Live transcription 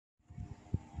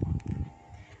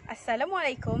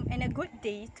Assalamualaikum and a good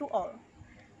day to all.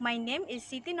 My name is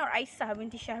Siti Nuraisah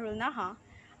Binti Sahrul Nahar.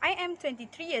 I am 23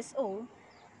 years old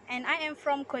and I am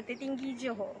from Kota Tinggi,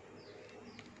 Johor.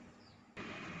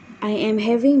 I am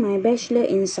having my Bachelor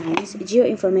in Science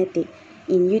Geoinformatics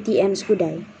in UTM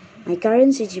Skudai. My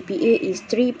current CGPA is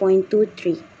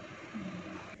 3.23.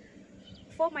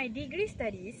 For my degree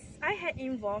studies, I had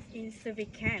involved in survey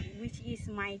camp, which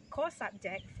is my core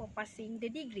subject for passing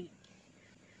the degree.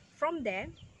 From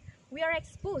there, we are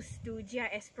exposed to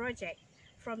GIS project,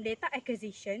 from data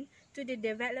acquisition to the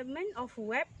development of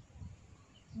web-based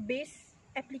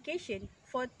application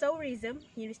for tourism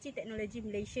University Technology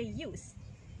Malaysia use.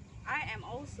 I am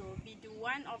also be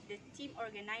one of the team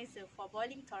organizer for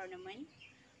bowling tournament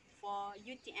for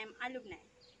UTM alumni.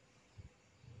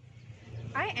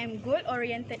 I am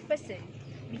goal-oriented person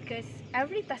because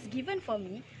every task given for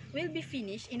me will be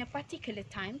finished in a particular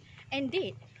time and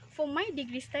date. For my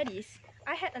degree studies,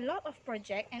 I had a lot of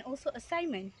project and also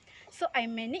assignment, so I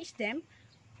managed them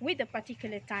with a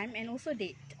particular time and also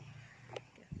date.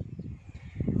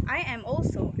 I am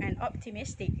also an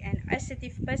optimistic and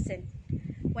assertive person.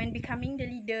 When becoming the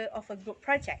leader of a group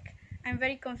project, I'm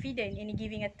very confident in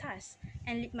giving a task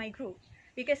and lead my group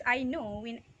because I know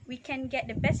we can get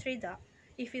the best result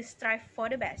if we strive for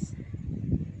the best.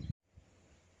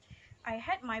 I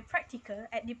had my practical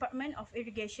at Department of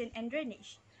Irrigation and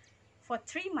Drainage for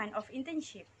 3 months of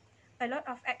internship. A lot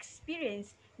of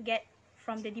experience get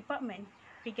from the department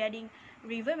regarding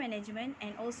river management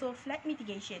and also flood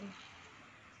mitigation.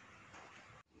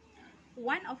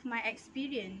 One of my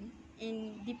experience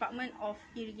in Department of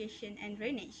Irrigation and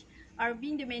Drainage are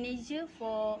being the manager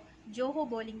for Johor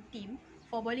bowling team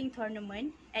for bowling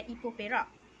tournament at Ipoh Perak.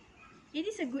 It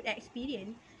is a good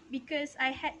experience because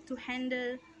I had to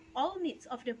handle all needs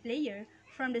of the player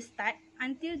from the start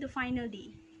until the final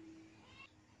day.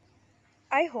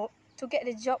 I hope to get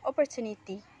the job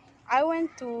opportunity. I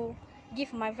want to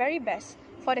give my very best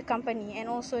for the company and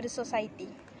also the society.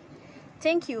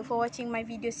 Thank you for watching my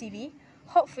video CV.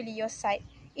 Hopefully your site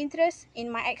interest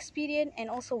in my experience and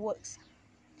also works.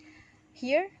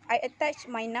 Here, I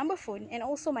attach my number phone and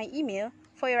also my email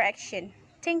for your action.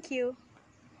 Thank you.